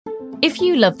If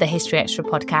you love the History Extra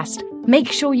podcast,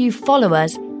 make sure you follow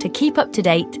us to keep up to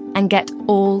date and get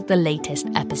all the latest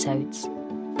episodes.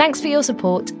 Thanks for your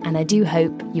support, and I do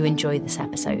hope you enjoy this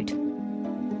episode.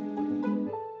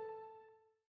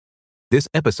 This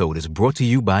episode is brought to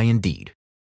you by Indeed.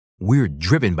 We're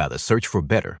driven by the search for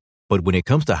better, but when it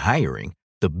comes to hiring,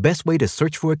 the best way to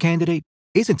search for a candidate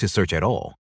isn't to search at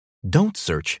all. Don't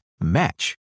search,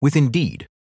 match with Indeed.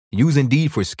 Use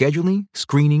Indeed for scheduling,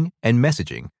 screening, and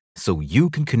messaging so you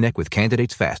can connect with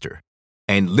candidates faster.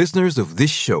 And listeners of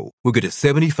this show will get a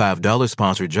 $75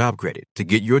 sponsored job credit to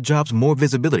get your jobs more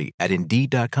visibility at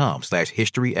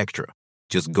Indeed.com/historyextra.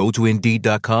 Just go to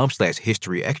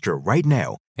Indeed.com/historyextra right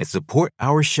now and support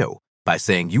our show by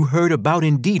saying you heard about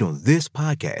Indeed on this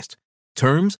podcast.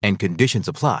 Terms and conditions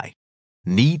apply.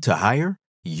 Need to hire?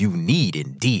 You need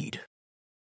Indeed.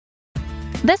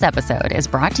 This episode is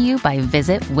brought to you by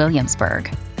Visit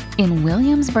Williamsburg. In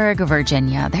Williamsburg,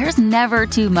 Virginia, there's never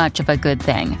too much of a good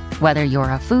thing. Whether you're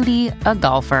a foodie, a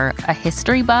golfer, a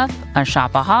history buff, a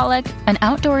shopaholic, an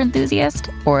outdoor enthusiast,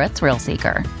 or a thrill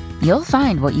seeker, you'll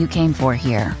find what you came for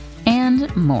here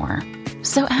and more.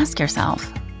 So ask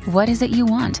yourself, what is it you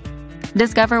want?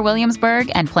 Discover Williamsburg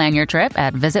and plan your trip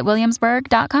at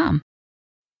visitwilliamsburg.com.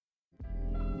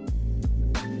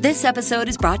 This episode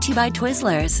is brought to you by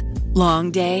Twizzlers. Long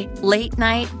day, late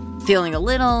night, feeling a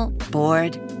little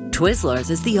bored? Twizzlers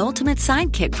is the ultimate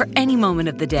sidekick for any moment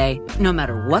of the day, no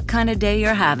matter what kind of day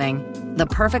you're having. The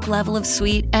perfect level of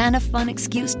sweet and a fun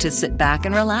excuse to sit back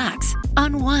and relax.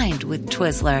 Unwind with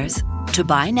Twizzlers. To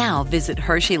buy now, visit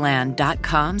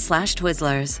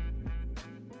Hersheyland.com/Twizzlers.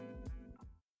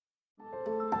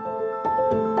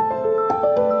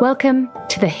 Welcome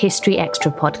to the History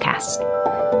Extra podcast.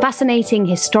 Fascinating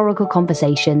historical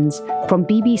conversations from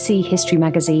BBC History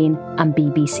Magazine and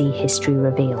BBC History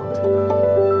Revealed.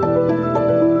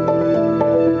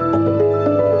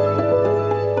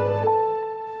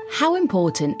 How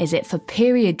important is it for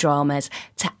period dramas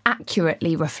to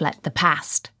accurately reflect the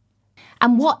past?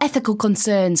 And what ethical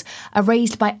concerns are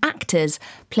raised by actors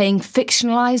playing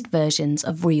fictionalised versions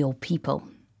of real people?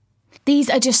 These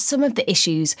are just some of the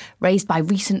issues raised by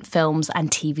recent films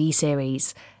and TV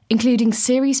series, including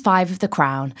Series 5 of The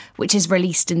Crown, which is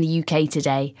released in the UK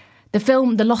today, the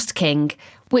film The Lost King,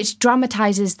 which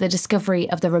dramatises the discovery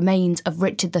of the remains of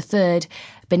Richard III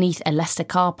beneath a Leicester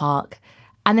car park,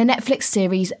 and the Netflix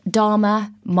series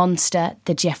Dahmer, Monster,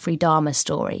 The Jeffrey Dahmer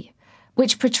Story,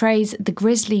 which portrays the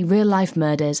grisly real-life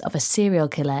murders of a serial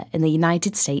killer in the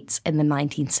United States in the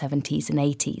 1970s and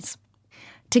 80s.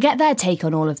 To get their take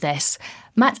on all of this,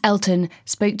 Matt Elton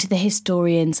spoke to the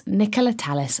historians Nicola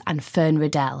Tallis and Fern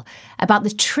Riddell about the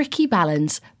tricky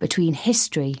balance between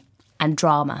history and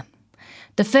drama.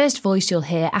 The first voice you'll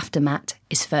hear after Matt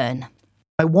is Fern.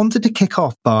 I wanted to kick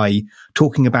off by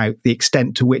talking about the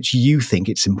extent to which you think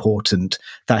it's important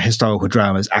that historical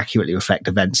dramas accurately reflect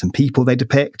events and people they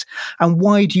depict, and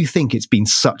why do you think it's been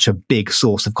such a big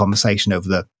source of conversation over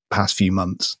the past few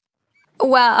months?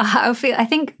 Well, I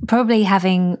think probably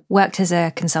having worked as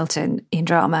a consultant in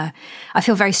drama, I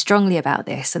feel very strongly about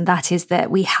this, and that is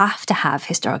that we have to have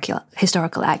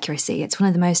historical accuracy. It's one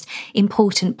of the most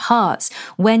important parts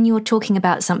when you're talking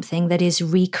about something that is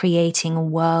recreating a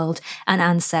world, an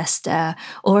ancestor,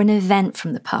 or an event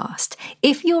from the past.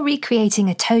 If you're recreating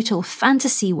a total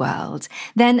fantasy world,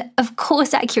 then of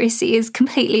course accuracy is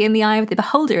completely in the eye of the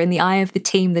beholder, in the eye of the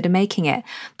team that are making it.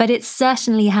 But it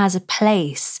certainly has a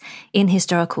place in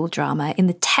historical drama, in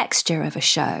the texture of a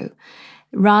show,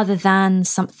 rather than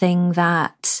something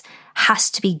that has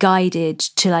to be guided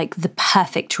to like the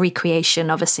perfect recreation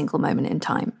of a single moment in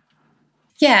time.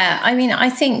 Yeah, I mean, I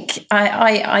think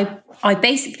I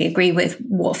basically agree with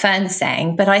what Fern's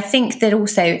saying, but I think that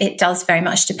also it does very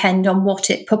much depend on what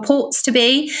it purports to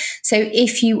be. So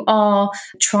if you are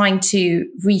trying to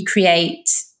recreate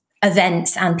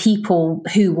events and people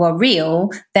who were real,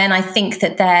 then I think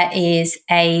that there is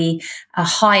a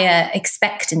higher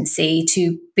expectancy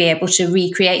to be able to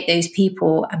recreate those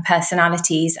people and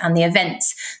personalities and the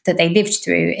events that they lived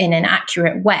through in an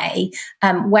accurate way.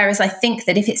 Whereas I think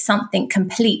that if it's something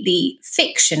completely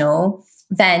fictional,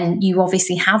 then you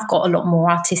obviously have got a lot more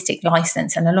artistic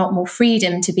license and a lot more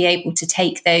freedom to be able to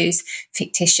take those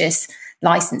fictitious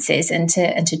licenses and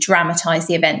to dramatize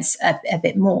the events a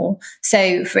bit more.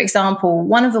 So, for example,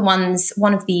 one of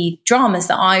the dramas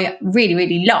that I really,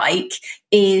 really like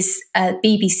is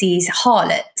BBC's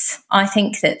Harlots. I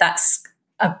think that that's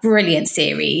a brilliant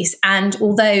series. And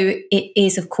although it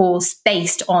is, of course,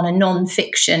 based on a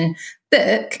non-fiction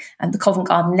book, The Covent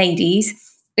Garden Ladies,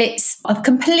 it's a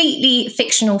completely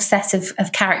fictional set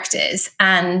of characters,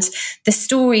 and the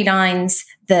storylines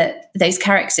that those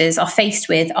characters are faced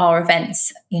with are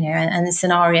events, and the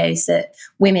scenarios that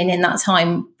women in that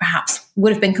time perhaps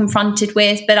would have been confronted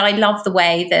with. But I love the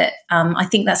way that I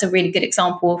think that's a really good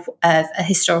example of a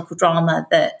historical drama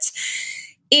that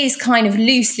is kind of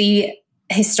loosely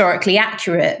historically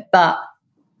accurate, but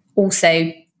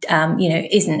also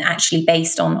isn't actually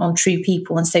based on true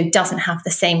people, and so doesn't have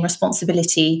the same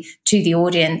responsibility to the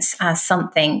audience as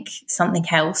something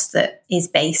else that is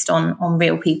based on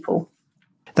real people.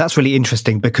 That's really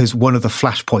interesting, because one of the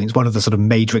flashpoints, one of the sort of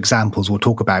major examples we'll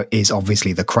talk about is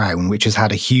obviously The Crown, which has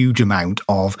had a huge amount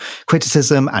of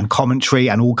criticism and commentary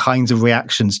and all kinds of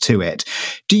reactions to it.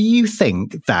 Do you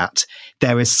think that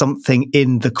there is something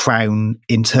in The Crown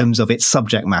in terms of its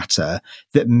subject matter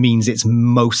that means it's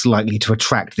most likely to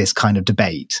attract this kind of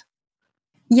debate?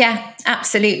 Yeah,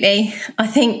 absolutely. I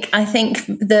think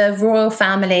the royal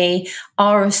family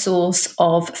are a source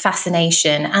of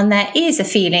fascination, and there is a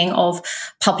feeling of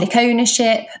public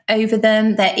ownership over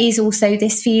them. There is also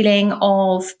this feeling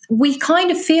of, we kind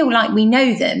of feel like we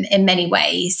know them in many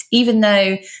ways, even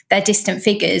though they're distant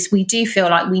figures. We do feel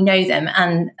like we know them,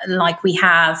 and like we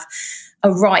have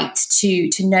a right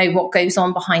to know what goes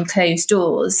on behind closed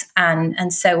doors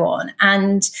and so on.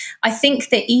 And I think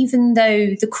that even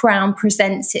though The Crown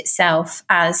presents itself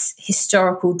as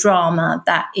historical drama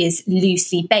that is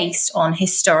loosely based on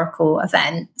historical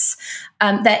events,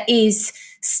 there is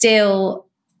still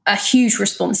a huge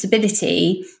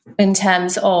responsibility in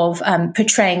terms of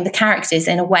portraying the characters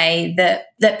in a way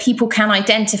that people can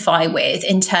identify with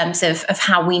in terms of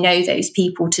how we know those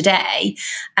people today.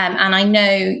 And I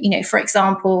know, for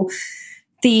example,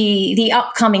 the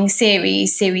upcoming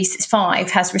series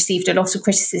 5, has received a lot of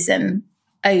criticism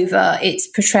over its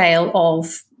portrayal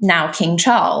of now King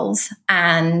Charles,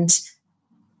 and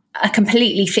a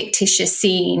completely fictitious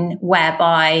scene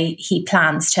whereby he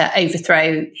plans to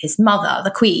overthrow his mother,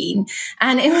 the Queen.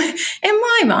 And in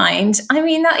my mind, I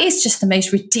mean, that is just the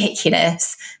most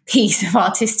ridiculous piece of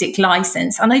artistic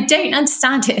license. And I don't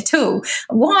understand it at all.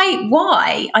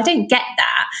 Why? I don't get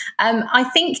that. I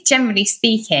think, generally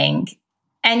speaking,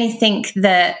 anything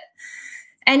that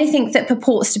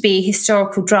purports to be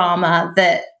historical drama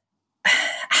that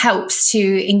helps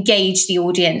to engage the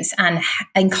audience and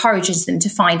encourages them to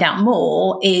find out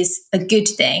more is a good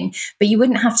thing. But you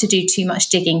wouldn't have to do too much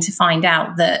digging to find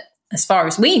out that, as far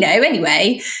as we know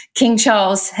anyway, King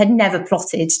Charles had never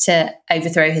plotted to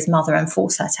overthrow his mother and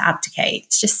force her to abdicate.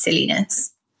 It's just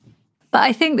silliness. But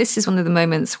I think this is one of the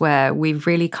moments where we've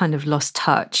really kind of lost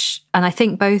touch. And I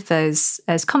think both as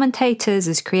commentators,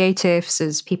 as creatives,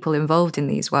 as people involved in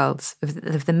these worlds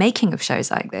of the making of shows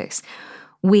like this,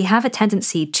 we have a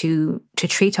tendency to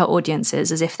treat our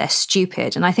audiences as if they're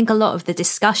stupid. And I think a lot of the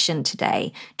discussion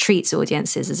today treats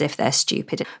audiences as if they're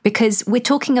stupid, because we're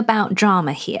talking about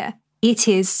drama here. It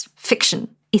is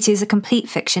fiction. It is a complete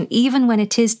fiction, even when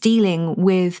it is dealing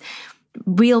with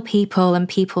real people and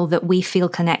people that we feel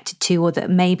connected to or that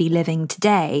may be living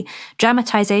today.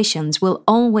 Dramatizations will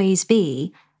always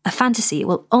be a fantasy. It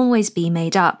will always be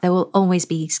made up. There will always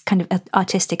be kind of an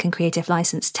artistic and creative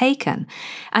license taken.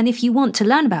 And if you want to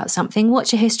learn about something,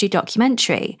 watch a history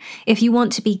documentary. If you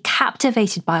want to be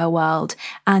captivated by a world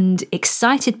and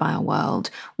excited by a world,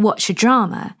 watch a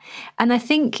drama. And I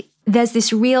think there's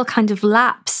this real kind of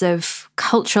lapse of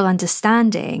cultural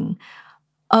understanding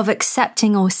of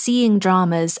accepting or seeing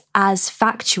dramas as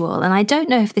factual. And I don't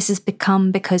know if this has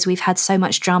become because we've had so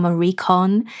much drama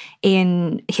recon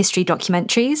in history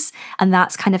documentaries, and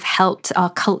that's kind of helped our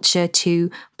culture to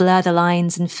blur the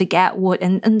lines and forget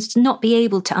and not be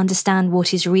able to understand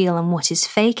what is real and what is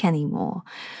fake anymore.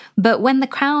 But when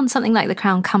something like The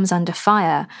Crown comes under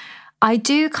fire, I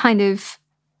do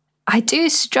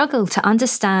struggle to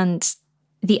understand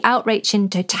the outrage in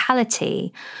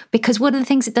totality, because one of the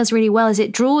things it does really well is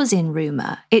it draws in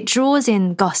rumour, it draws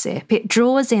in gossip, it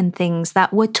draws in things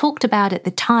that were talked about at the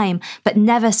time but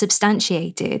never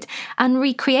substantiated, and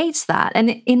recreates that.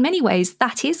 And in many ways,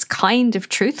 that is kind of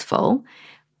truthful,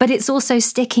 but it's also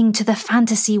sticking to the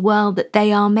fantasy world that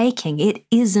they are making. It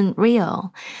isn't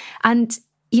real. And,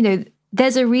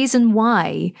 there's a reason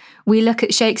why we look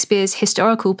at Shakespeare's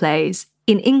historical plays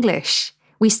in English.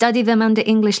 We study them under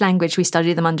English language, we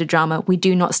study them under drama, we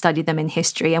do not study them in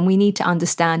history, and we need to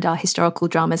understand our historical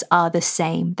dramas are the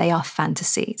same. They are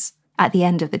fantasies at the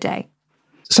end of the day.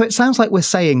 So it sounds like we're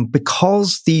saying,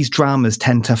 because these dramas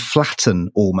tend to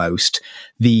flatten almost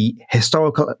the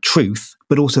historical truth,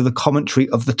 but also the commentary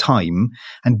of the time,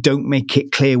 and don't make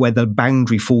it clear where the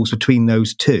boundary falls between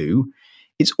those two,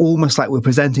 it's almost like we're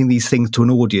presenting these things to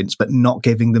an audience, but not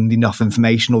giving them enough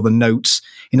information or the notes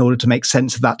in order to make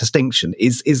sense of that distinction.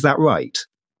 Is that right?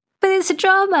 But it's a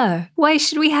drama. Why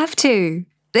should we have to?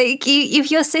 Like,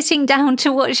 if you're sitting down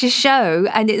to watch a show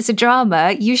and it's a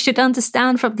drama, you should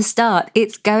understand from the start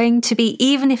it's going to be,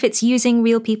 even if it's using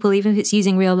real people, even if it's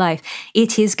using real life,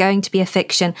 it is going to be a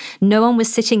fiction. No one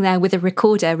was sitting there with a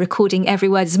recorder recording every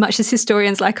word, as much as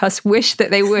historians like us wish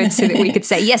that they would, so that we could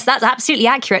say, yes, that's absolutely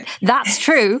accurate. That's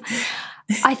true.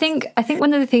 I think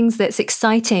one of the things that's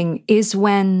exciting is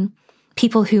when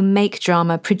people who make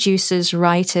drama, producers,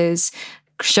 writers,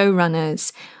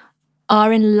 showrunners,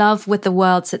 are in love with the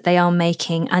worlds that they are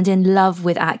making and in love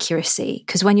with accuracy.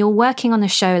 Because when you're working on a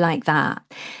show like that,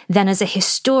 then as a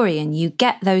historian, you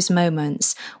get those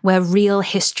moments where real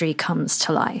history comes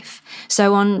to life.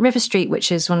 So on River Street,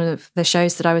 which is one of the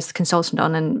shows that I was the consultant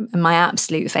on and my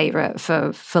absolute favourite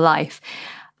for life,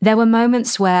 there were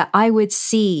moments where I would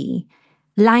see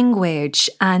language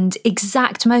and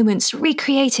exact moments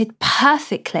recreated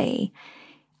perfectly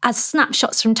as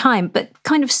snapshots from time, but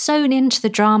kind of sewn into the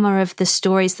drama of the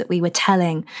stories that we were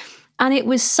telling. And it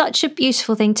was such a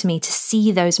beautiful thing to me to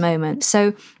see those moments.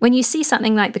 So when you see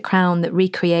something like The Crown that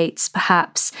recreates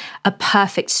perhaps a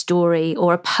perfect story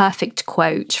or a perfect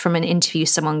quote from an interview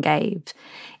someone gave,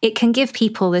 it can give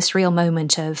people this real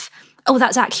moment of, oh,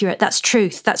 that's accurate, that's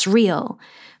truth, that's real.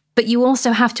 But you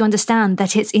also have to understand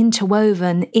that it's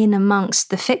interwoven in amongst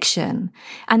the fiction.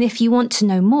 And if you want to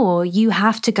know more, you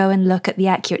have to go and look at the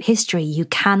accurate history. You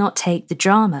cannot take the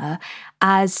drama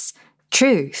as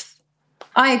truth.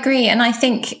 I agree. And I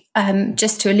think,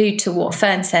 just to allude to what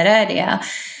Fern said earlier,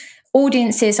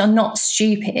 audiences are not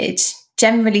stupid.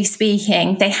 Generally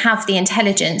speaking, they have the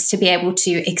intelligence to be able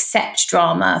to accept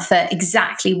drama for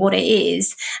exactly what it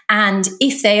is. And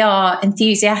if they are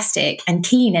enthusiastic and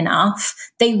keen enough,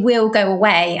 they will go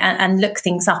away and look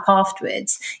things up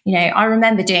afterwards. You know, I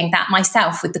remember doing that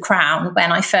myself with The Crown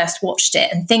when I first watched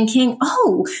it and thinking,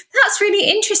 oh, that's really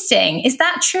interesting. Is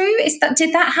that true?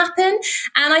 Did that happen?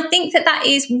 And I think that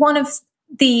is one of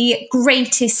the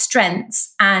greatest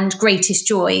strengths and greatest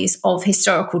joys of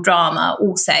historical drama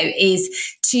also, is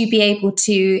to be able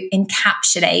to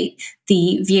encapsulate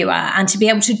the viewer and to be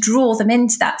able to draw them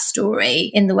into that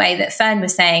story in the way that Fern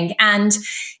was saying and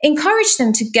encourage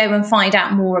them to go and find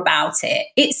out more about it.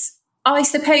 It's, I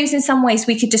suppose, in some ways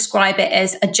we could describe it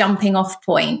as a jumping off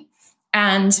point.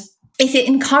 And if it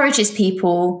encourages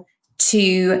people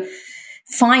to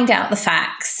find out the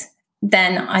facts,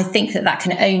 then I think that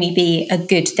can only be a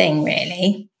good thing,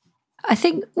 really. I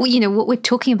think, you know, what we're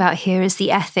talking about here is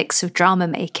the ethics of drama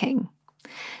making.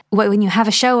 When you have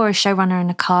a show or a showrunner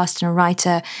and a cast and a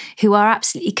writer who are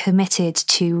absolutely committed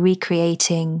to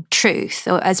recreating truth,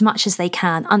 or as much as they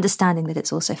can, understanding that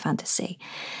it's also fantasy,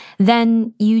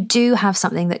 then you do have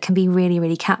something that can be really,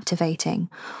 really captivating.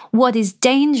 What is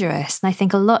dangerous, and I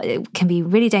think it can be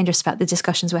really dangerous about the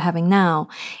discussions we're having now,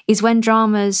 is when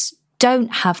dramas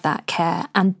don't have that care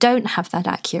and don't have that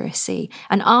accuracy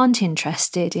and aren't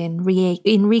interested in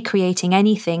recreating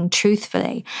anything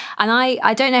truthfully. And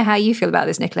I don't know how you feel about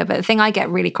this, Nicola, but the thing I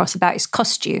get really cross about is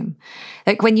costume.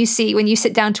 Like when you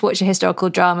sit down to watch a historical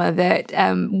drama that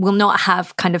will not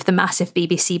have kind of the massive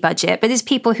BBC budget, but there's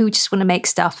people who just want to make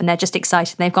stuff and they're just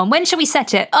excited. And they've gone, when shall we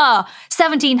set it?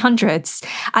 1700s.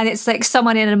 And it's like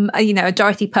someone in a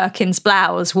Dorothy Perkins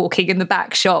blouse walking in the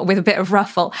back shot with a bit of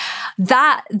ruffle.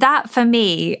 That for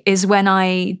me is when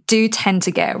I do tend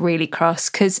to get really cross,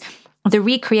 because the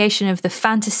recreation of the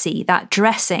fantasy, that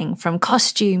dressing from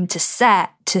costume to set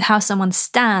to how someone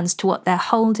stands to what they're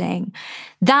holding,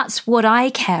 that's what I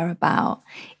care about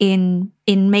in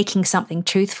making something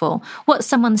truthful. What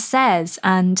someone says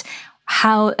and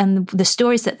the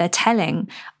stories that they're telling,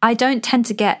 I don't tend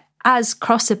to get as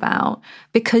cross about,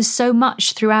 because so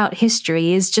much throughout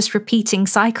history is just repeating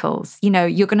cycles. You know,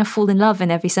 you're going to fall in love in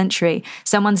every century.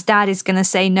 Someone's dad is going to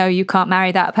say, no, you can't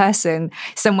marry that person.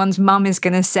 Someone's mum is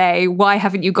going to say, why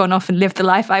haven't you gone off and lived the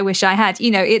life I wish I had? You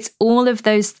know, it's all of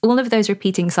those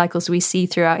repeating cycles we see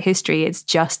throughout history. It's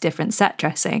just different set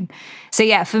dressing. So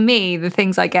yeah, for me, the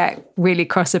things I get really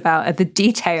cross about are the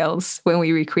details when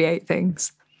we recreate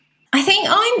things. I think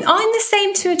I'm the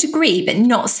same to a degree, but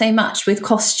not so much with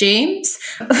costumes.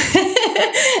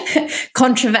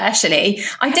 Controversially,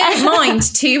 I don't mind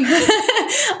too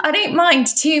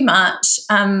much.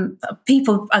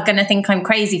 People are going to think I'm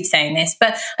crazy for saying this,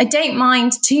 but I don't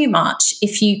mind too much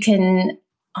if you can.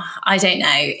 I don't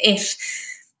know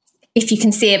if you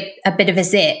can see a bit of a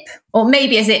zip, or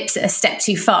maybe a zip's a step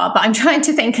too far, but I'm trying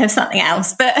to think of something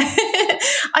else. But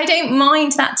I don't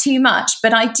mind that too much.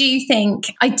 But I do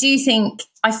think I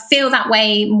feel that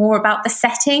way more about the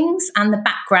settings and the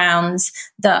backgrounds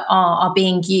that are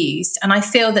being used. And I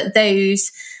feel that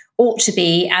those ought to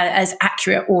be as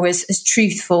accurate or as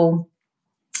truthful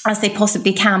as they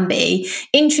possibly can be.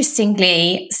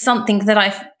 Interestingly, something that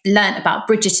I've learned about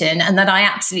Bridgerton and that I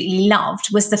absolutely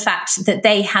loved was the fact that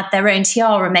they had their own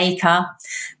tiara maker,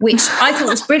 which I thought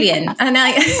was brilliant. And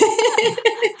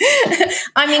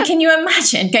I mean, can you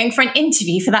imagine going for an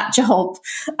interview for that job?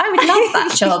 I would love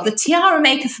that job, the tiara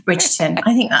maker for Bridgerton.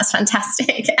 I think that's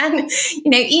fantastic. And, you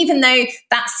know, even though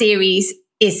that series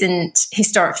isn't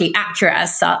historically accurate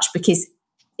as such, because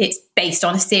it's based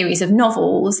on a series of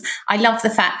novels, I love the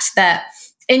fact that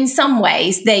in some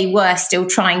ways they were still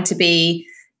trying to be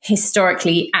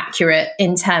historically accurate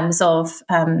in terms of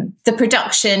the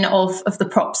production of the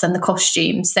props and the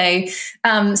costumes. So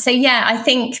yeah, I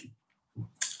think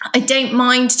I don't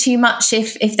mind too much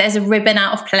if there's a ribbon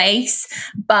out of place,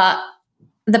 but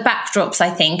the backdrops, I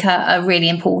think, are really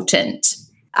important.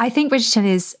 I think Bridgerton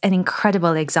is an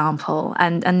incredible example,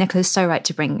 and Nicola's so right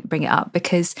to bring it up,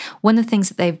 because one of the things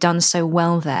that they've done so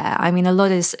well there, I mean, a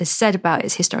lot is said about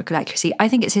its historical accuracy. I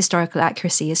think its historical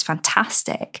accuracy is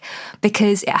fantastic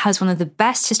because it has one of the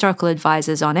best historical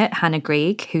advisors on it, Hannah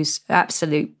Grieg, who's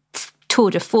absolute tour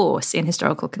de force in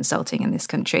historical consulting in this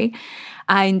country.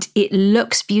 And it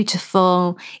looks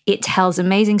beautiful. It tells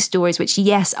amazing stories, which,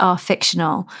 yes, are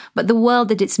fictional, but the world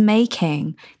that it's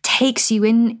making takes you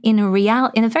in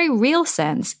a very real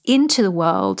sense into the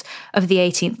world of the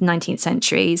 18th, 19th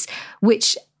centuries,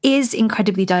 which is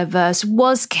incredibly diverse,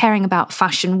 was caring about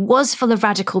fashion, was full of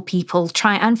radical people,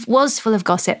 and was full of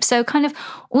gossip. So kind of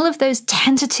all of those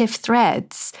tentative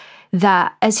threads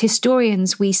that as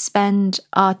historians we spend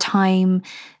our time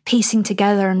piecing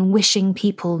together and wishing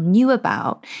people knew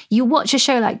about. You watch a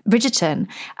show like Bridgerton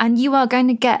and you are going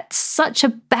to get such a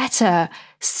better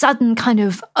sudden kind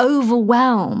of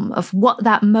overwhelm of what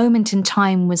that moment in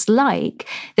time was like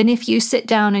than if you sit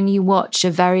down and you watch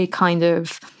a very kind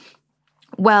of,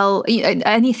 well,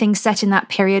 anything set in that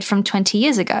period from 20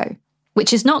 years ago,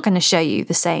 which is not going to show you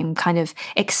the same kind of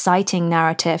exciting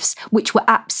narratives which were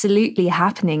absolutely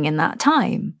happening in that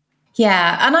time.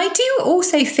 Yeah, and I do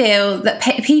also feel that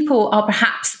people are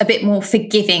perhaps a bit more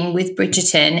forgiving with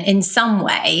Bridgerton in some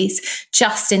ways,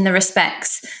 just in the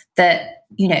respects that,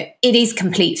 you know, it is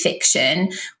complete fiction.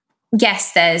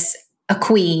 Yes, there's a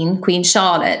Queen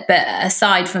Charlotte, but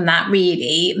aside from that,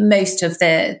 really, most of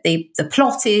the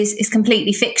plot is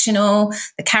completely fictional.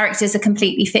 The characters are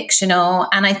completely fictional,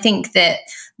 and I think that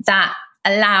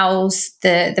allows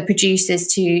the producers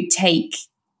to take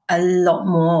a lot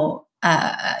more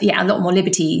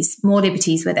liberties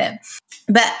with it.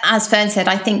 But as Fern said,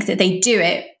 I think that they do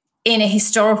it in a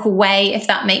historical way, if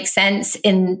that makes sense,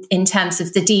 in terms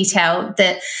of the detail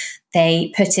that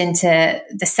they put into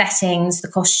the settings, the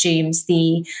costumes,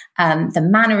 the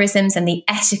mannerisms and the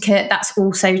etiquette. That's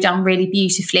also done really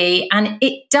beautifully. And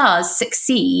it does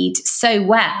succeed so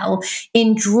well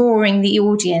in drawing the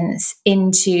audience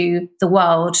into the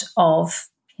world of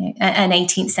an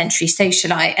 18th century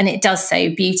socialite, and it does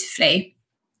so beautifully.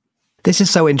 This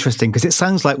is so interesting because it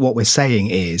sounds like what we're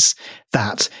saying is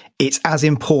that it's as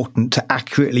important to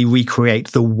accurately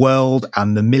recreate the world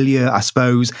and the milieu, I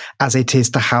suppose, as it is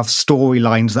to have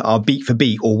storylines that are beat for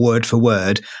beat or word for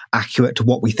word accurate to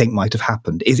what we think might have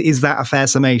happened. Is that a fair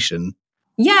summation?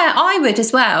 Yeah, I would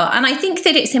as well. And I think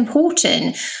that it's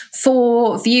important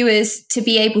for viewers to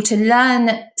be able to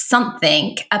learn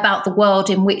something about the world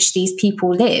in which these people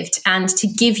lived and to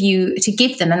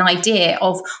give them an idea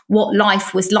of what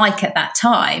life was like at that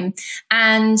time.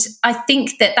 And I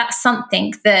think that that's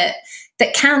something that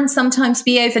can sometimes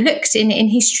be overlooked in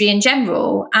history in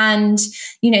general. And,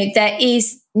 you know, there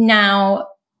is now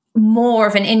more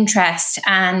of an interest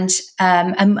and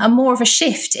a more of a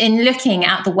shift in looking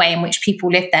at the way in which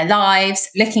people live their lives,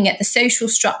 looking at the social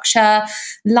structure,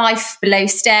 life below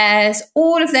stairs,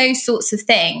 all of those sorts of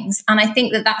things. And I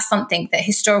think that that's something that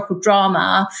historical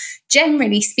drama,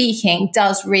 generally speaking,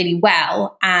 does really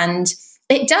well. And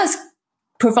it does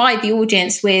provide the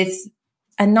audience with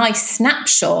a nice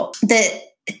snapshot that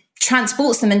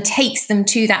transports them and takes them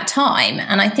to that time.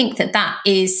 And I think that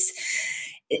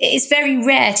it's very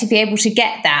rare to be able to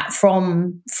get that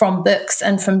from books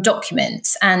and from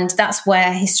documents. And that's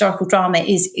where historical drama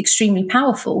is extremely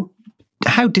powerful.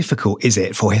 How difficult is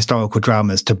it for historical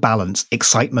dramas to balance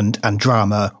excitement and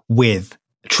drama with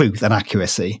truth and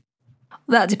accuracy?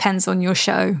 That depends on your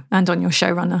show and on your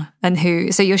showrunner and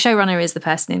who. So your showrunner is the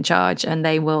person in charge, and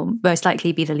they will most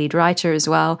likely be the lead writer as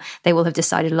well. They will have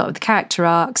decided a lot of the character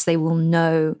arcs. They will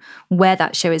know where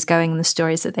that show is going and the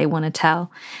stories that they want to tell.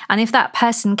 And if that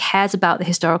person cares about the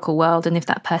historical world and if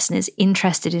that person is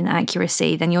interested in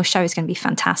accuracy, then your show is going to be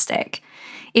fantastic.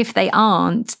 If they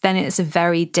aren't, then it's a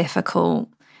very difficult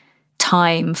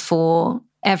time for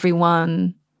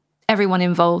everyone everyone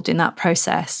involved in that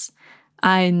process.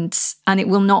 And it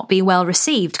will not be well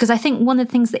received. Because I think one of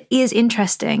the things that is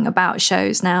interesting about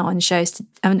shows now and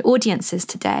and audiences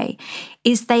today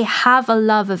is they have a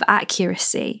love of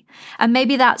accuracy. And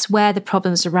maybe that's where the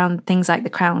problems around things like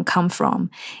The Crown come from,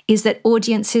 is that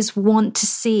audiences want to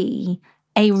see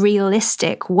a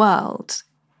realistic world.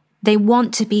 They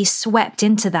want to be swept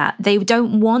into that. They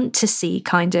don't want to see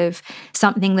kind of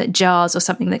something that jars or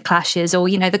something that clashes, or,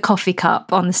 the coffee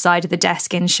cup on the side of the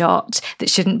desk in shot that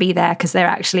shouldn't be there because they're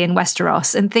actually in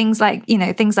Westeros, and things like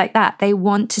that. They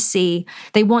want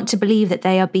to believe that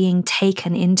they are being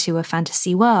taken into a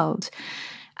fantasy world.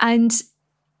 And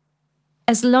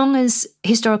as long as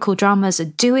historical dramas are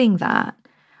doing that,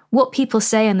 what people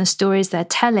say and the stories they're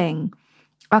telling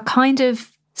are kind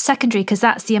of secondary, because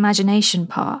that's the imagination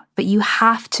part. But you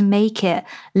have to make it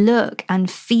look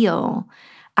and feel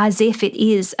as if it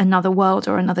is another world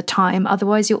or another time.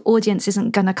 Otherwise, your audience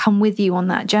isn't going to come with you on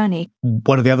that journey.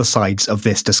 One of the other sides of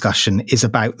this discussion is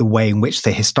about the way in which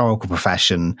the historical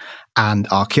profession and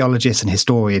archaeologists and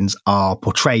historians are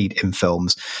portrayed in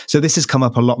films. So this has come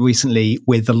up a lot recently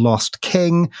with The Lost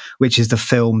King, which is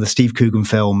the Steve Coogan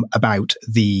film about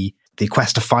the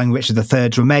quest to find Richard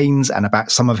III's remains and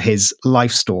about some of his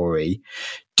life story.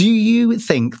 Do you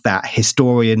think that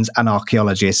historians and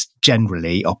archaeologists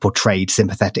generally are portrayed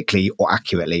sympathetically or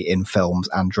accurately in films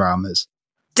and dramas?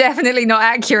 Definitely not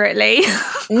accurately.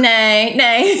 No.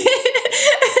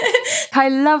 I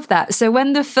love that. So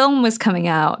when the film was coming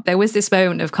out, there was this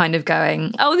moment of kind of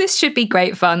going, oh, this should be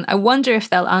great fun. I wonder if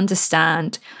they'll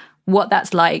understand what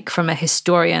that's like from a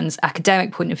historian's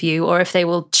academic point of view, or if they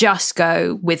will just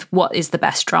go with what is the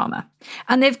best drama.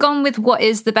 And they've gone with what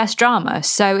is the best drama.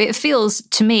 So it feels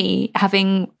to me,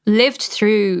 having lived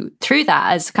through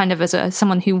that as kind of as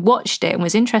someone who watched it and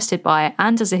was interested by it,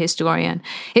 and as a historian,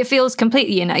 it feels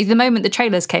completely, the moment the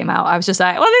trailers came out, I was just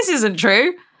like, well, this isn't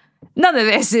true. None of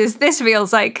this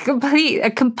feels like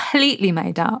completely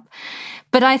made up.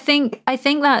 But I think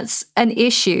that's an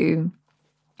issue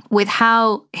with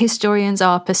how historians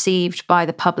are perceived by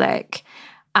the public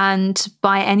and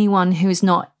by anyone who's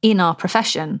not in our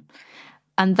profession.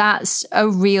 And that's a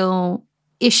real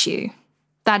issue.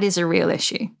 That is a real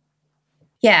issue.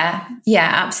 Yeah,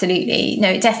 absolutely. No,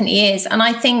 it definitely is. And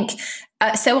I think,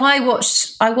 so I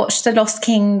watched The Lost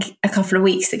King a couple of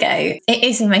weeks ago. It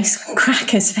is the most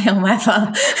crackers film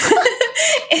ever.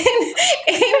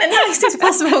 in the nicest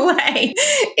possible way.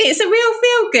 It's a real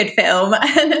feel-good film.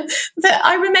 But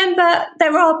I remember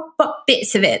there are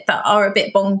bits of it that are a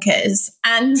bit bonkers.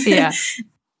 And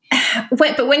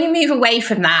but when you move away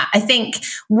from that, I think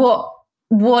what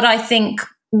I think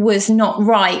was not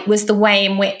right was the way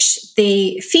in which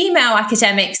the female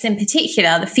academics, in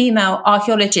particular, the female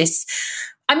archaeologists,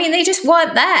 I mean, they just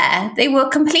weren't there. They were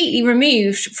completely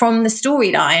removed from the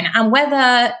storyline. And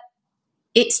whether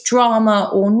it's drama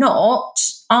or not,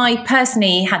 I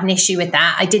personally had an issue with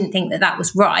that. I didn't think that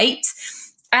was right.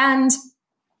 And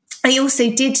I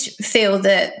also did feel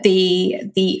that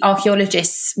the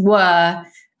archaeologists were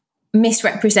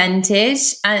misrepresented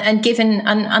and given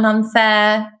an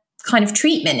unfair kind of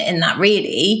treatment in that,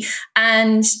 really.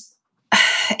 And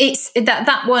it's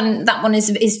that one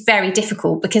is very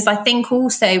difficult, because I think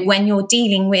also when you're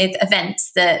dealing with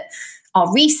events that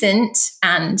are recent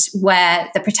and where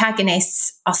the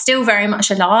protagonists are still very much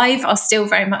alive, are still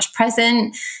very much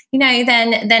present,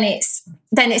 then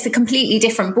it's a completely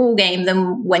different ballgame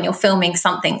than when you're filming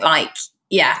something like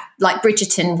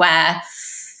Bridgerton, where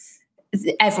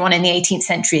everyone in the 18th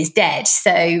century is dead,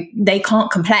 so they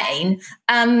can't complain.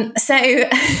 So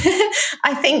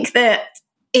I think that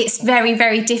it's very,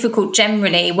 very difficult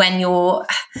generally when you're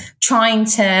trying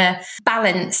to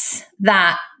balance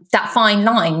that fine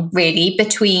line, really,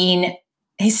 between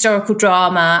historical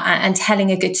drama and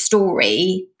telling a good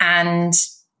story, and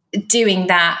doing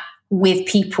that with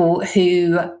people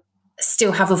who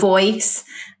still have a voice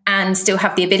and still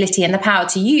have the ability and the power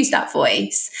to use that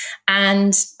voice.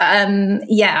 And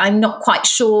I'm not quite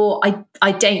sure.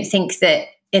 I don't think that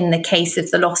in the case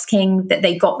of The Lost King that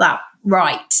they got that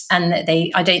right, and that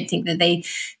I don't think that they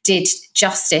did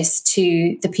justice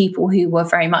to the people who were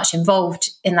very much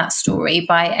involved in that story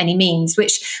by any means,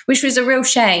 which was a real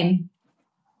shame.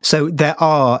 So there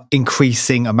are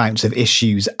increasing amounts of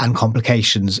issues and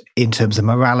complications in terms of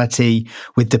morality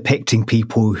with depicting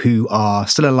people who are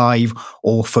still alive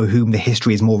or for whom the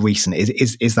history is more recent.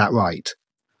 Is that right?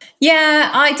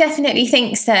 Yeah, I definitely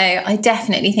think so. I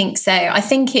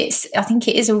think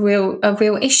it is a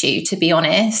real issue, to be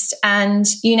honest. And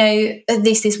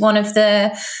this is one of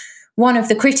the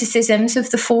criticisms of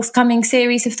the forthcoming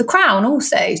series of The Crown.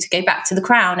 Also, to go back to The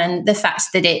Crown and the fact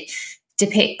that it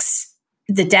depicts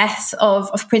the death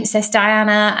of Princess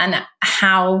Diana and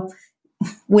how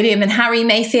William and Harry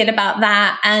may feel about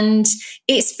that. And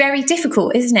it's very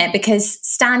difficult, isn't it? Because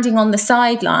standing on the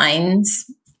sidelines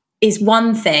is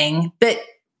one thing, but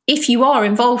if you are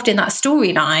involved in that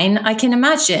storyline, I can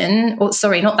imagine, or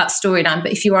sorry, not that storyline,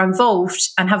 but if you are involved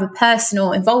and have a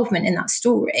personal involvement in that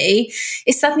story,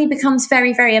 it suddenly becomes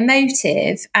very, very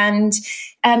emotive, and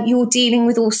you're dealing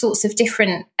with all sorts of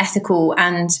different ethical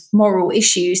and moral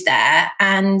issues there.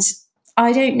 And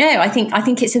I don't know. I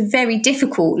think it's a very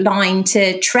difficult line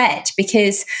to tread,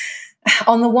 because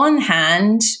on the one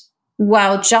hand,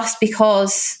 well, just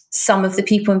because some of the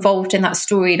people involved in that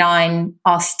storyline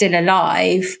are still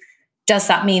alive, does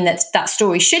that mean that that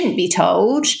story shouldn't be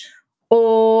told?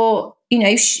 Or,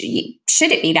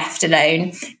 should it be left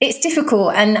alone? It's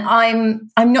difficult. And I'm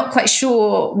not quite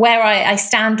sure where I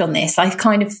stand on this. I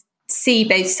kind of see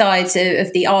both sides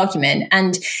of the argument,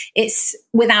 and it's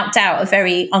without doubt a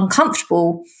very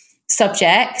uncomfortable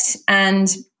subject, and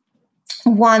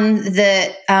one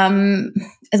that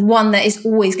is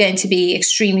always going to be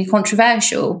extremely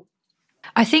controversial.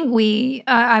 I think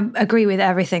I agree with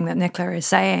everything that Nicola is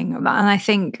saying. And I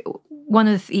think one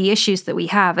of the issues that we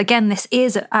have, again, this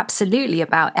is absolutely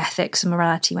about ethics and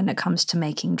morality when it comes to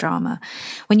making drama.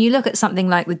 When you look at something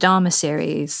like the Dharma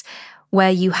series,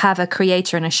 where you have a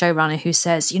creator and a showrunner who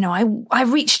says, I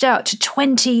reached out to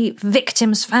 20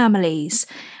 victims' families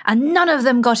and none of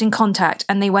them got in contact,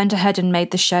 and they went ahead and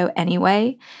made the show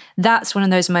anyway. That's one of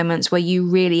those moments where you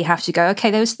really have to go,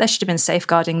 okay, there should have been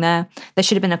safeguarding there. There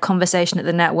should have been a conversation at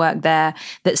the network there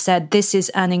that said, this is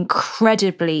an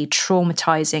incredibly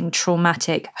traumatizing,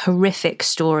 traumatic, horrific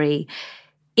story.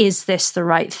 Is this the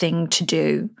right thing to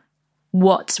do?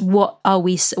 Who are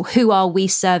we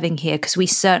serving here? Because we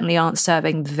certainly aren't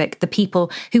serving the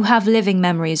people who have living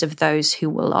memories of those who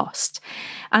were lost.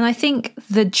 And I think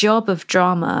the job of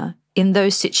drama in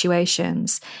those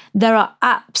situations, there are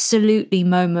absolutely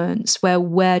moments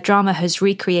where drama has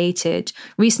recreated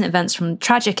recent events from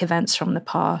tragic events from the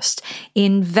past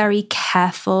in very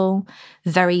careful,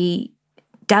 very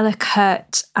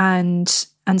delicate and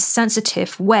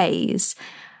sensitive ways.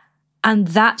 And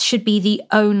that should be the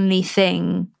only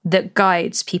thing that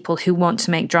guides people who want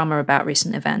to make drama about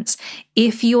recent events.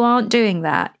 If you aren't doing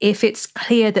that, if it's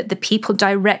clear that the people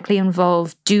directly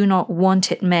involved do not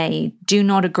want it made, do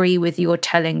not agree with your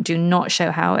telling, do not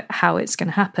show how it's going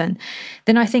to happen,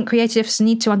 then I think creatives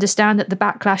need to understand that the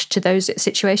backlash to those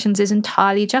situations is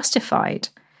entirely justified.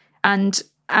 And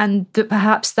that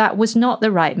perhaps that was not the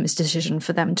right decision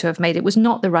for them to have made. It was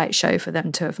not the right show for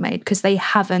them to have made because they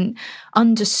haven't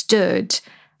understood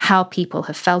how people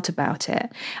have felt about it.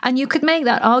 And you could make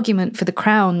that argument for The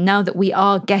Crown now that we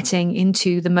are getting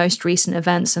into the most recent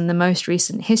events and the most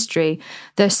recent history.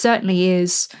 There certainly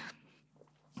is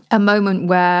a moment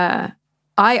where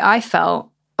I felt,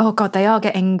 oh God, they are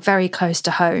getting very close to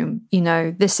home.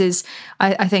 This is,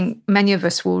 I think many of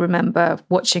us will remember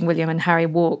watching William and Harry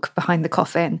walk behind the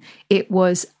coffin. It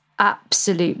was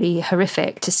absolutely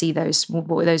horrific to see those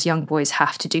young boys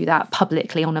have to do that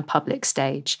publicly on a public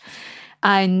stage.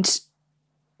 And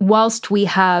whilst we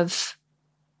have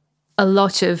a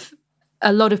lot of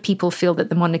people feel that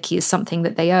the monarchy is something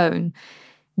that they own,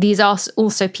 these are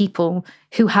also people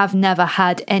who have never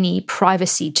had any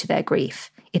privacy to their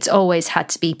grief. It's always had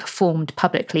to be performed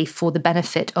publicly for the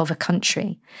benefit of a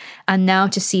country. And now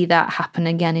to see that happen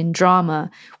again in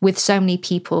drama with so many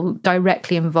people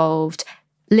directly involved,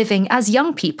 living as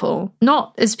young people,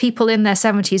 not as people in their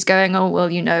 70s going, oh,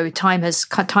 well, time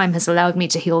has allowed me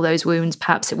to heal those wounds.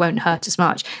 Perhaps it won't hurt as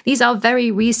much. These are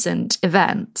very recent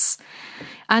events.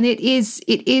 And it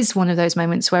is one of those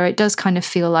moments where it does kind of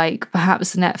feel like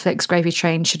perhaps the Netflix gravy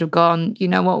train should have gone, you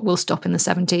know what, we'll stop in the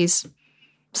 70s.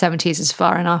 70s is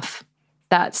far enough.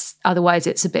 Otherwise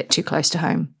it's a bit too close to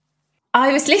home.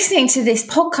 I was listening to this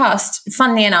podcast,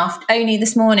 funnily enough, only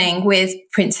this morning with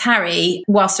Prince Harry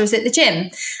whilst I was at the gym.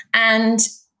 And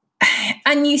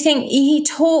you think he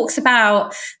talks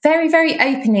about very, very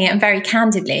openly and very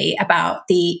candidly about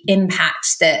the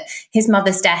impact that his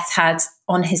mother's death had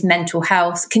on his mental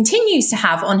health, continues to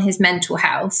have on his mental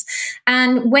health.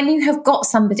 And when you have got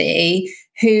somebody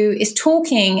who is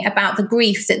talking about the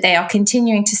grief that they are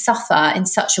continuing to suffer in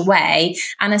such a way,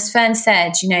 and as Fern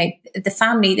said, the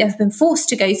family, they have been forced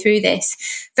to go through this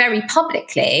very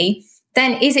publicly,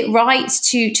 then is it right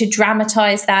to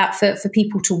dramatise that for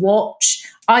people to watch?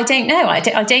 I don't know. I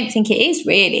don't think it is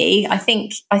really. I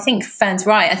think Fern's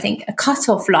right. I think a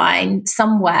cut-off line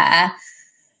somewhere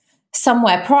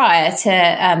prior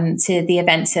to the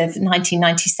events of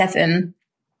 1997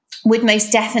 would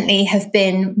most definitely have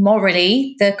been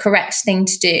morally the correct thing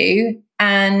to do.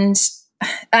 And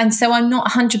so I'm not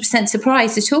 100%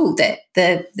 surprised at all that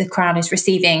the Crown is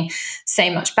receiving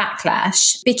so much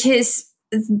backlash, because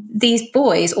these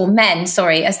boys, or men,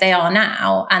 sorry, as they are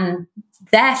now, and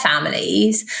their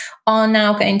families are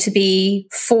now going to be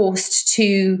forced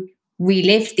to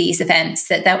relive these events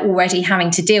that they're already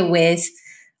having to deal with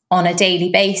on a daily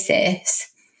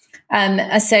basis.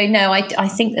 So no, I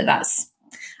think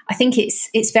I think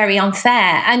it's very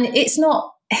unfair, and it's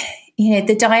not,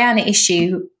 the Diana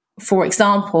issue, for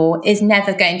example, is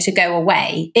never going to go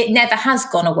away. It never has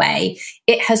gone away.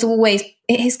 It has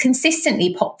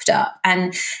consistently popped up.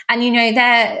 And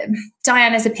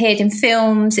Diana's appeared in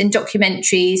films, in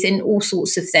documentaries, in all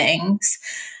sorts of things.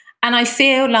 And I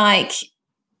feel like,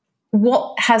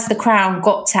 what has the Crown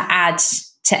got to add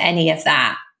to any of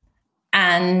that?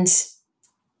 And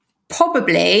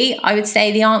probably, I would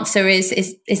say the answer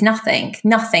is nothing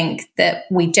that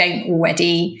we don't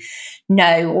already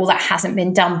know, or that hasn't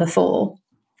been done before.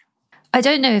 I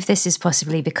don't know if this is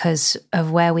possibly because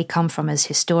of where we come from as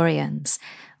historians,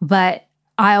 but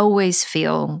I always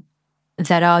feel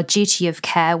that our duty of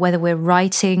care, whether we're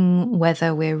writing,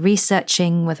 whether we're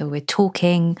researching, whether we're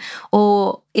talking,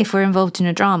 or if we're involved in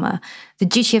a drama, the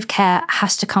duty of care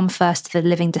has to come first to the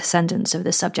living descendants of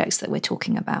the subjects that we're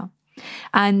talking about.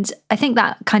 And I think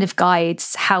that kind of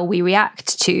guides how we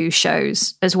react to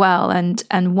shows as well,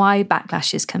 and why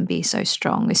backlashes can be so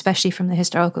strong, especially from the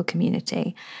historical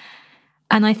community.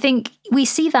 And I think we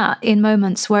see that in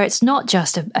moments where it's not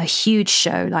just a huge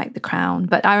show like The Crown,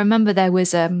 but I remember there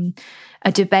was a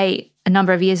debate a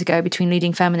number of years ago between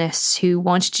leading feminists who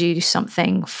wanted to do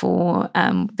something for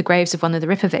the graves of one of the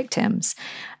Ripper victims.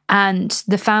 And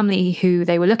the family who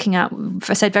they were looking at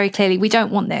said very clearly, we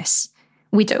don't want this.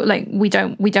 We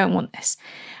don't want this.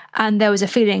 And there was a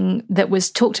feeling that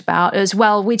was talked about as,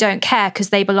 well, we don't care because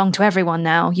they belong to everyone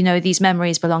now. These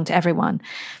memories belong to everyone.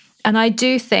 And I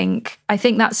think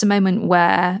that's a moment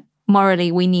where morally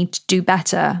we need to do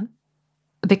better,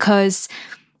 because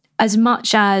as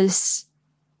much as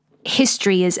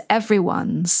history is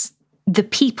everyone's, the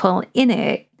people in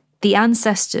it, the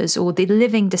ancestors or the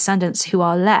living descendants who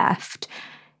are left,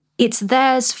 it's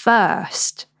theirs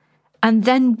first. And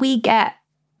then we get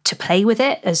to play with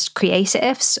it as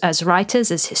creatives, as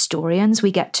writers, as historians.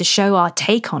 We get to show our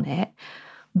take on it.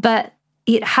 But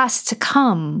it has to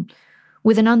come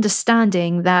with an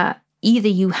understanding that either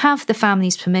you have the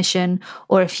family's permission,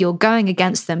 or if you're going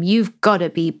against them, you've got to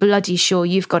be bloody sure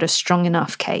you've got a strong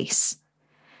enough case.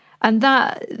 And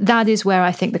that is where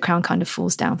I think The Crown kind of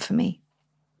falls down for me.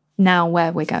 Now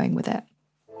where we're going with it.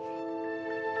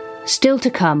 Still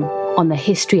to come on the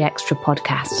History Extra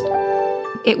podcast.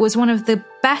 It was one of the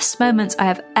best moments I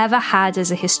have ever had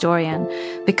as a historian,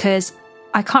 because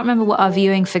I can't remember what our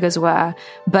viewing figures were,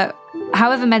 but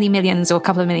however many millions or a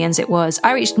couple of millions it was,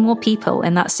 I reached more people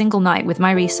in that single night with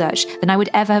my research than I would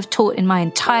ever have taught in my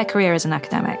entire career as an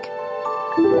academic.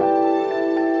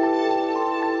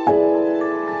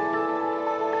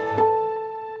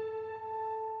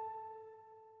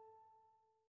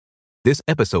 This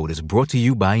episode is brought to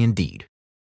you by Indeed.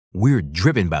 We're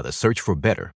driven by the search for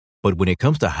better, but when it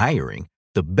comes to hiring,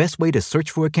 the best way to search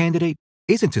for a candidate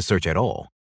isn't to search at all.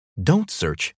 Don't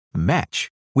search, match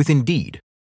with Indeed.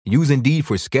 Use Indeed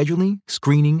for scheduling,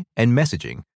 screening, and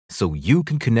messaging so you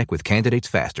can connect with candidates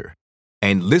faster.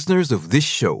 And listeners of this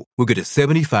show will get a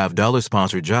 $75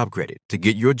 sponsored job credit to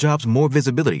get your jobs more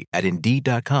visibility at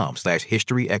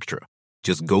Indeed.com/HistoryExtra.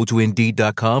 Just go to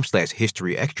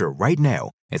Indeed.com/HistoryExtra right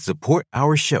now and support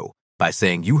our show by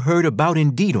saying you heard about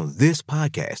Indeed on this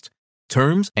podcast.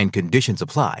 Terms and conditions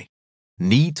apply.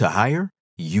 Need to hire?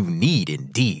 You need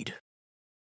Indeed.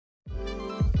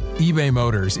 eBay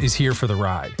Motors is here for the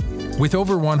ride. With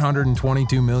over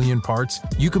 122 million parts,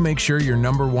 you can make sure your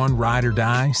number one ride or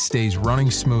die stays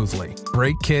running smoothly.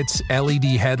 Brake kits,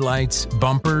 LED headlights,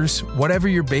 bumpers, whatever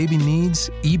your baby needs,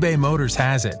 eBay Motors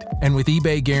has it. And with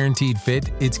eBay Guaranteed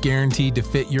Fit, it's guaranteed to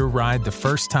fit your ride the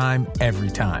first time, every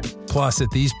time. Plus,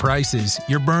 at these prices,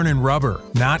 you're burning rubber,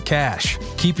 not cash.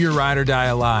 Keep your ride or die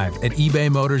alive at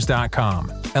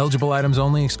ebaymotors.com. Eligible items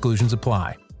only. Exclusions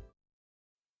apply.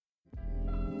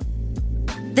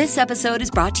 This episode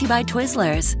is brought to you by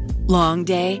Twizzlers. Long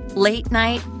day, late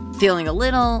night, feeling a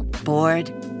little bored?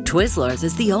 Twizzlers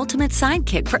is the ultimate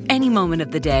sidekick for any moment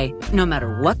of the day, no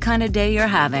matter what kind of day you're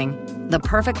having. The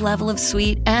perfect level of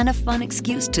sweet and a fun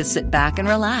excuse to sit back and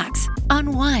relax.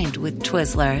 Unwind with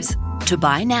Twizzlers. To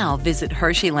buy now, visit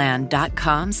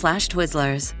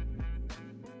Hersheyland.com/Twizzlers.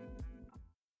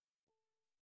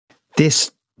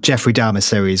 This Jeffrey Dahmer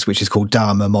series, which is called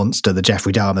Dahmer Monster, the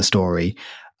Jeffrey Dahmer story,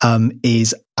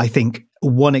 is, I think,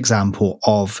 one example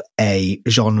of a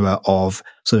genre of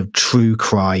sort of true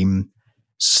crime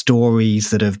stories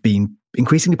that have been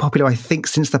increasingly popular, I think,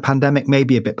 since the pandemic,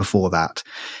 maybe a bit before that.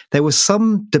 There was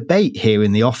some debate here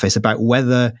in the office about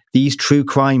whether these true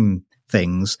crime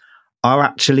things are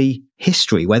actually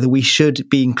history, whether we should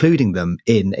be including them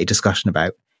in a discussion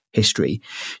about history.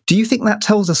 Do you think that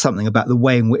tells us something about the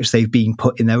way in which they've been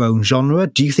put in their own genre?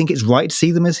 Do you think it's right to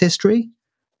see them as history?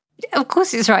 Of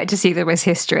course it's right to see them as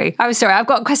history. I'm sorry, I've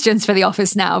got questions for the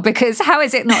office now, because how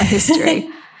is it not history?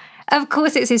 Of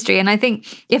course it's history. And I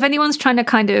think if anyone's trying to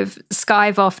kind of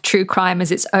skive off true crime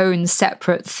as its own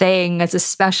separate thing, as a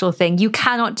special thing, you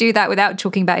cannot do that without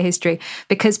talking about history,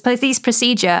 because police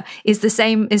procedure is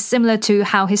similar to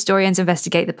how historians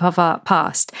investigate the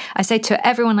past. I say to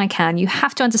everyone I can, you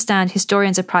have to understand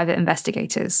historians are private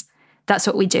investigators. That's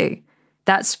what we do.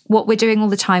 That's what we're doing all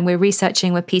the time. We're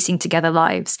researching, we're piecing together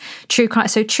lives. True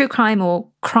crime or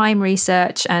crime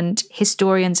research and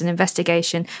historians and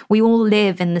investigation, we all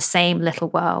live in the same little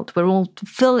world. We're all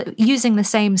using the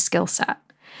same skill set.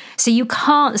 So you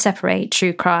can't separate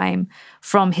true crime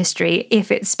from history,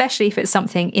 especially if it's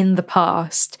something in the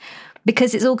past,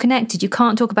 because it's all connected. You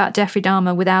can't talk about Jeffrey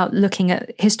Dahmer without looking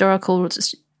at historical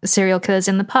serial killers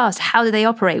in the past. How do they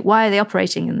operate? Why are they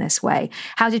operating in this way?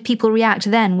 How did people react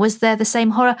then? Was there the same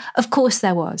horror? Of course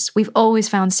there was. We've always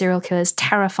found serial killers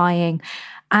terrifying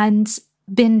and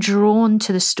been drawn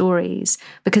to the stories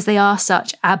because they are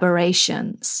such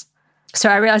aberrations. So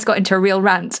I realized I got into a real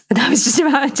rant, and I was just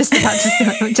about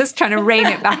to just trying to rein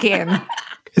it back in.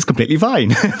 It's completely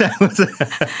fine.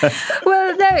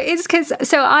 Well, no, it's because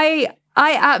I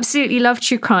absolutely love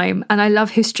true crime, and I love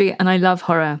history, and I love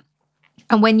horror.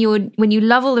 And when you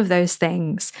love all of those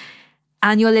things,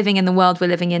 and you're living in the world we're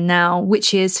living in now,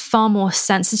 which is far more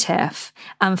sensitive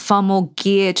and far more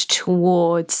geared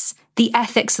towards the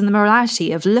ethics and the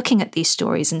morality of looking at these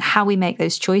stories and how we make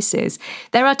those choices,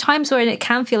 there are times where it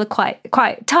can feel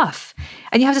quite tough.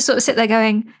 And you have to sort of sit there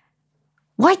going,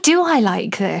 why do I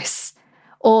like this?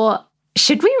 Or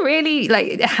should we really,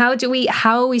 how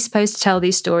are we supposed to tell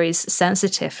these stories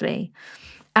sensitively?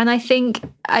 And I think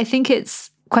it's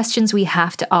questions we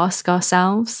have to ask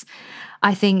ourselves.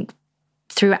 I think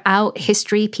throughout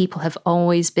history, people have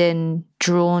always been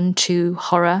drawn to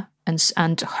horror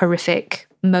and horrific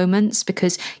moments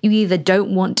because you either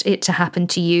don't want it to happen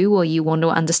to you, or you want to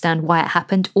understand why it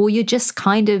happened, or you're just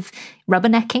kind of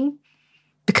rubbernecking,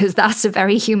 because that's a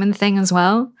very human thing as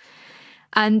well.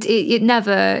 And it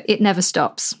never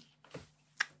stops.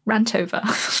 Rant over.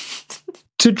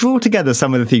 To draw together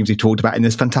some of the themes we talked about in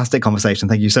this fantastic conversation,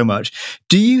 thank you so much.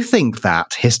 Do you think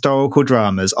that historical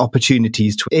dramas'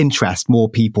 opportunities to interest more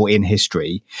people in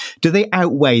history, do they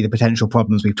outweigh the potential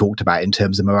problems we've talked about in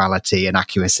terms of morality and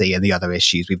accuracy and the other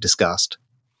issues we've discussed?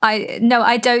 No,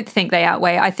 I don't think they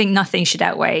outweigh. I think nothing should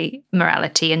outweigh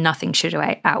morality, and nothing should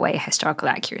outweigh historical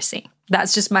accuracy.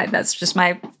 That's just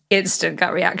my instant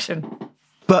gut reaction.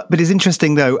 But it's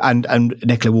interesting though, and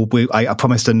Nicola, I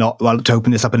promise to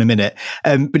open this up in a minute.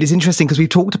 But it's interesting because we've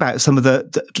talked about some of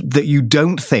that you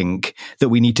don't think that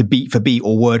we need to beat for beat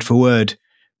or word for word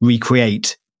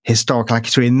recreate historical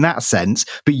accuracy in that sense,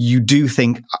 but you do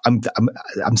think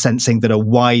I'm sensing that a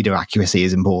wider accuracy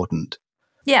is important.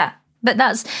 Yeah, but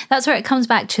that's where it comes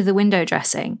back to the window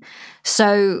dressing.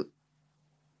 So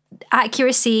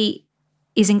accuracy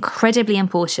is incredibly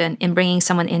important in bringing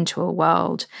someone into a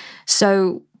world.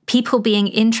 So people being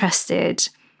interested,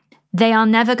 they are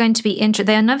never going to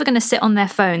they are never going to sit on their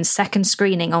phones second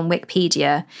screening on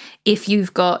Wikipedia if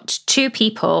you've got two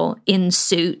people in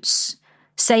suits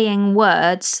saying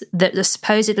words that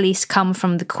supposedly come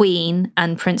from the Queen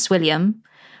and Prince William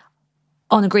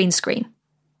on a green screen,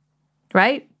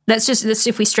 right? Let's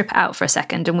if we strip it out for a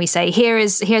second and we say,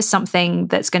 here's something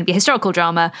that's going to be a historical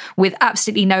drama with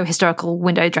absolutely no historical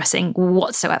window dressing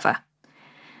whatsoever.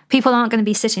 People aren't going to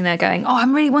be sitting there going, oh, I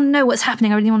really want to know what's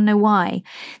happening. I really want to know why.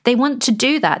 They want to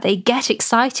do that. They get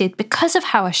excited because of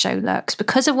how a show looks,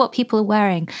 because of what people are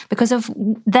wearing, because of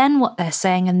then what they're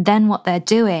saying and then what they're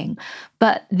doing.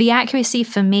 But the accuracy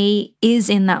for me is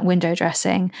in that window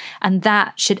dressing, and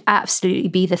that should absolutely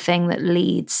be the thing that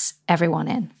leads everyone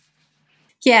in.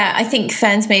 Yeah, I think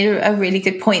Fern's made a really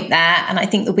good point there. And I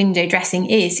think the window dressing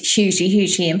is hugely,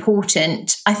 hugely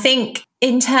important. I think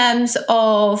in terms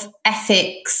of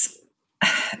ethics,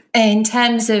 in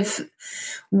terms of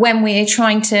when we're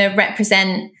trying to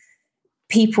represent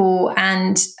people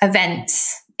and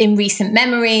events in recent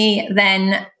memory,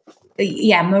 then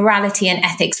morality and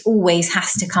ethics always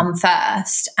has to come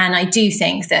first. And I do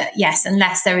think that, yes,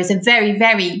 unless there is a very,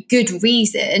 very good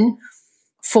reason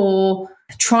for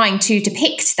trying to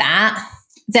depict that,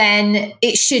 then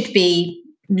it should be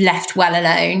left well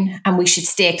alone and we should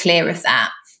steer clear of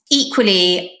that.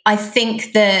 Equally, I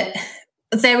think that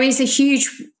there is a huge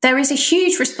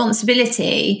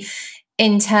responsibility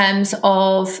in terms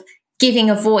of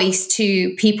giving a voice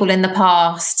to people in the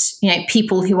past,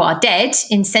 people who are dead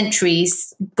in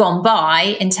centuries gone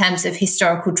by in terms of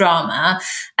historical drama,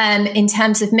 in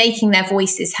terms of making their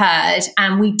voices heard.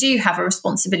 And we do have a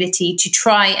responsibility to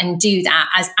try and do that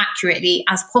as accurately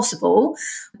as possible,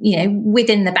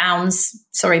 within the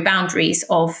boundaries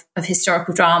of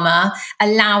historical drama,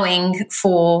 allowing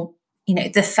for,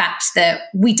 the fact that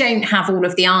we don't have all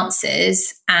of the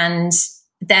answers, and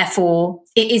therefore,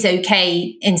 it is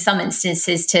okay in some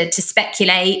instances to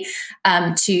speculate,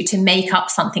 to make up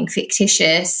something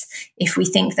fictitious if we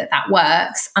think that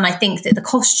works. And I think that the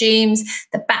costumes,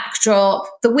 the backdrop,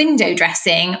 the window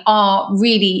dressing are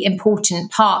really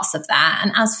important parts of that.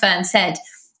 And as Fern said,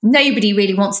 nobody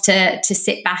really wants to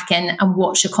sit back and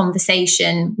watch a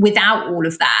conversation without all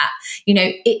of that.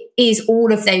 It is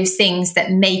all of those things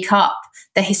that make up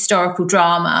the historical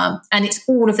drama, and it's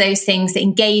all of those things that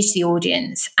engage the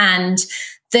audience and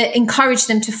that encourage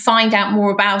them to find out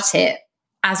more about it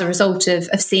as a result of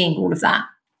seeing all of that.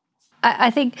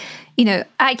 I think,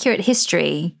 accurate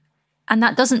history, and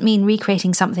that doesn't mean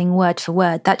recreating something word for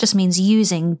word. That just means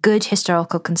using good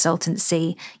historical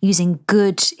consultancy, using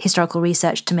good historical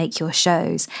research to make your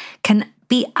shows, can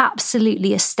be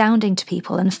absolutely astounding to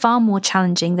people and far more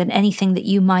challenging than anything that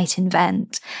you might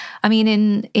invent. I mean,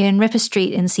 in Ripper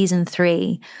Street in season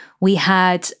 3, we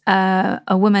had a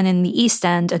woman in the East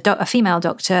End, a female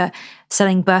doctor,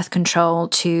 selling birth control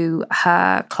to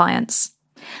her clients.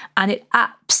 And it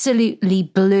absolutely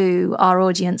blew our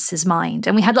audience's mind.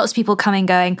 And we had lots of people coming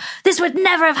going, this would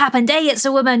never have happened. A, it's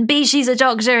a woman. B, she's a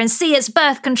doctor. And C, it's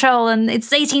birth control. And it's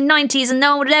 1890s and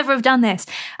no one would ever have done this.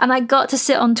 And I got to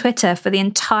sit on Twitter for the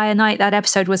entire night that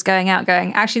episode was going out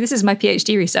going, actually, this is my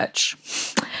PhD research.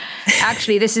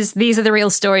 Actually, these are the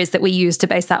real stories that we use to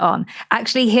base that on.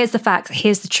 Actually, here's the facts.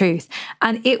 Here's the truth.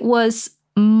 And it was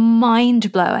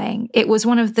mind-blowing. It was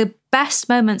one of the best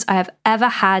moments I have ever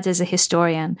had as a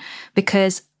historian,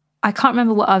 because I can't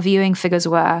remember what our viewing figures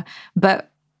were, but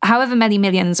however many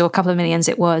millions or a couple of millions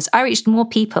it was, I reached more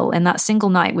people in that single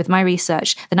night with my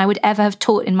research than I would ever have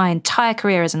taught in my entire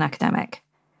career as an academic.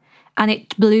 And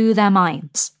it blew their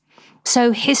minds.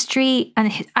 So history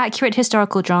and accurate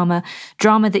historical drama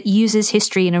that uses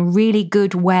history in a really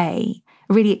good way,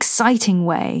 a really exciting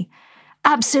way,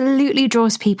 absolutely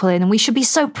draws people in, and we should be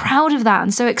so proud of that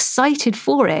and so excited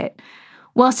for it,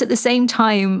 whilst at the same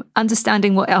time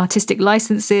understanding what artistic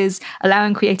license is,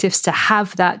 allowing creatives to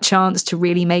have that chance to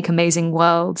really make amazing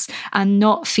worlds, and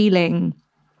not feeling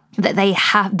that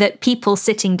that people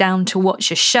sitting down to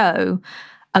watch a show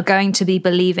are going to be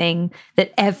believing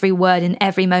that every word in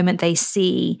every moment they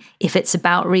see, if it's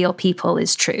about real people,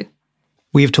 is true.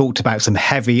 We've talked about some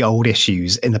heavy old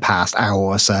issues in the past hour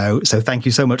or so thank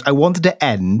you so much. I wanted to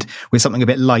end with something a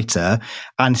bit lighter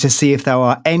and to see if there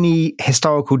are any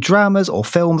historical dramas or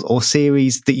films or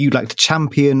series that you'd like to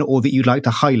champion or that you'd like to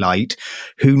highlight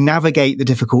who navigate the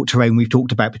difficult terrain we've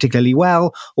talked about particularly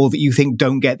well, or that you think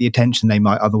don't get the attention they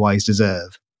might otherwise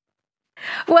deserve.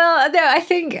 Well, no, I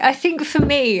think for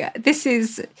me,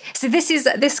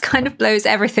 this kind of blows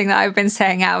everything that I've been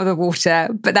saying out of the water,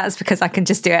 but that's because I can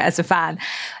just do it as a fan.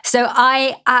 So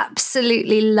I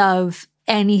absolutely love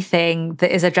anything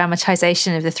that is a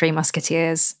dramatization of the Three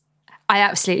Musketeers. I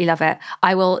absolutely love it.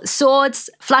 I will swords,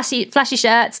 flashy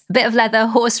shirts, a bit of leather,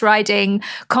 horse riding,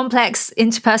 complex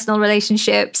interpersonal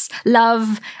relationships,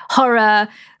 love, horror,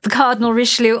 the Cardinal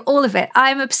Richelieu, all of it.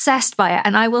 I'm obsessed by it,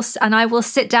 and I will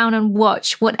sit down and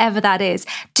watch whatever that is.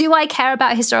 Do I care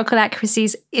about historical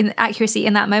accuracy in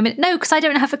that moment? No, because I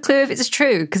don't have a clue if it's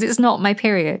true, because it's not my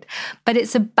period. But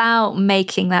it's about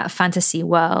making that fantasy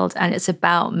world, and it's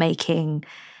about making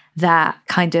that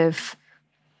kind of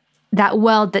that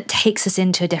world that takes us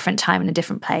into a different time and a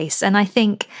different place. And I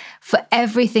think for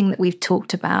everything that we've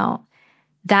talked about,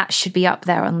 that should be up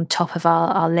there on top of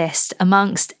our list,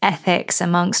 amongst ethics,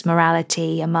 amongst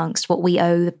morality, amongst what we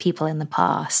owe the people in the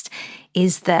past,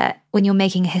 is that when you're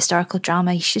making a historical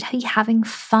drama, you should be having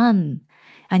fun,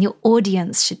 and your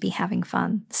audience should be having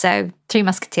fun. So Three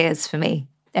Musketeers for me,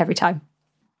 every time.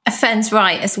 Fern's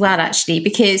right as well, actually,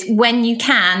 because when you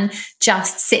can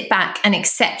just sit back and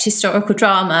accept historical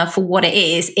drama for what it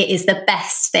is the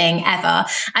best thing ever.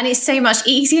 And it's so much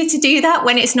easier to do that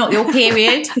when it's not your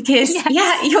period, because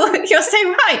you're so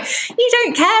right. You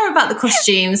don't care about the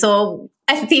costumes or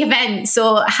the events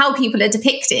or how people are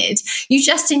depicted. You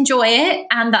just enjoy it,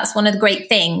 and that's one of the great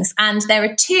things. And there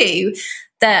are two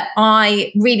that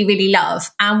I really, really love.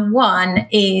 And one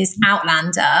is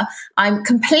Outlander. I'm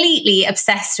completely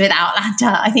obsessed with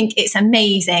Outlander. I think it's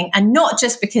amazing. And not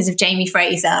just because of Jamie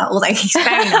Fraser, although he's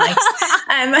very nice.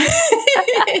 And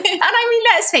I mean,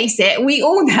 let's face it, we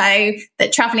all know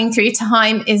that traveling through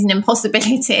time is an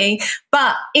impossibility,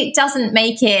 but it doesn't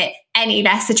make it any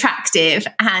less attractive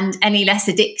and any less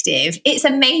addictive. It's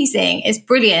amazing. It's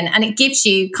brilliant. And it gives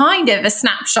you kind of a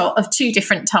snapshot of two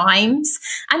different times.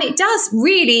 And it does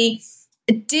really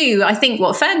do, I think,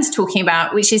 what Fern's talking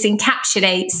about, which is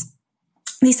encapsulates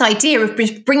this idea of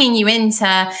bringing you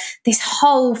into this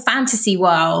whole fantasy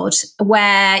world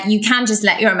where you can just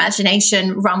let your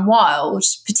imagination run wild,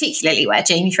 particularly where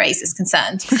Jamie Fraser's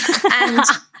concerned. And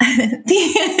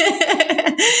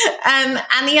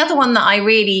and the other one that I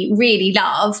really, really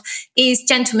love is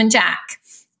Gentleman Jack.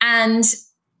 And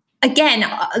again,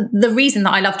 the reason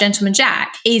that I love Gentleman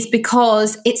Jack is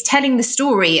because it's telling the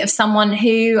story of someone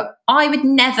who I would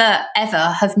never,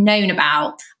 ever have known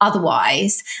about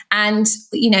otherwise. And,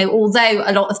 you know, although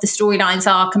a lot of the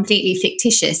storylines are completely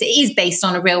fictitious, it is based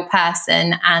on a real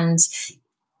person and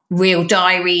real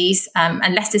diaries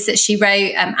and letters that she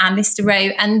wrote, Anne Lister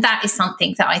wrote. And that is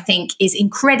something that I think is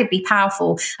incredibly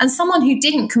powerful, and someone who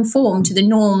didn't conform to the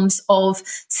norms of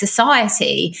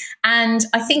society. And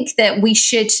I think that we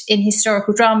should, in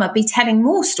historical drama, be telling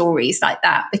more stories like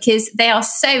that, because they are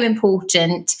so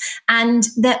important and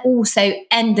they're also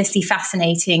endlessly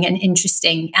fascinating and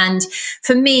interesting. And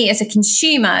for me, as a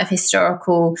consumer of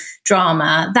historical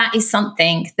drama, that is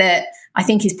something that I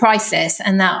think is priceless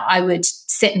and that I would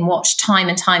sit and watch time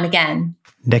and time again.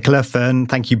 Nicola, Fern,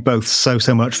 thank you both so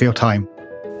much for your time.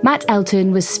 Matt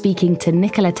Elton was speaking to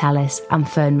Nicola Tallis and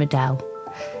Fern Riddell.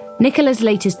 Nicola's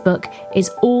latest book is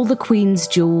All the Queen's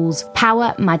Jewels,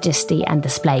 Power, Majesty and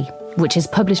Display, which is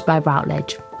published by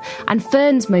Routledge. And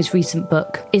Fern's most recent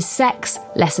book is Sex,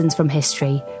 Lessons from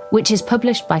History, which is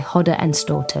published by Hodder and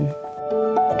Stoughton.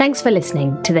 Thanks for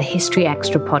listening to the History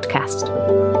Extra podcast.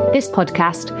 This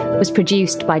podcast was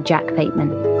produced by Jack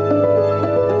Bateman.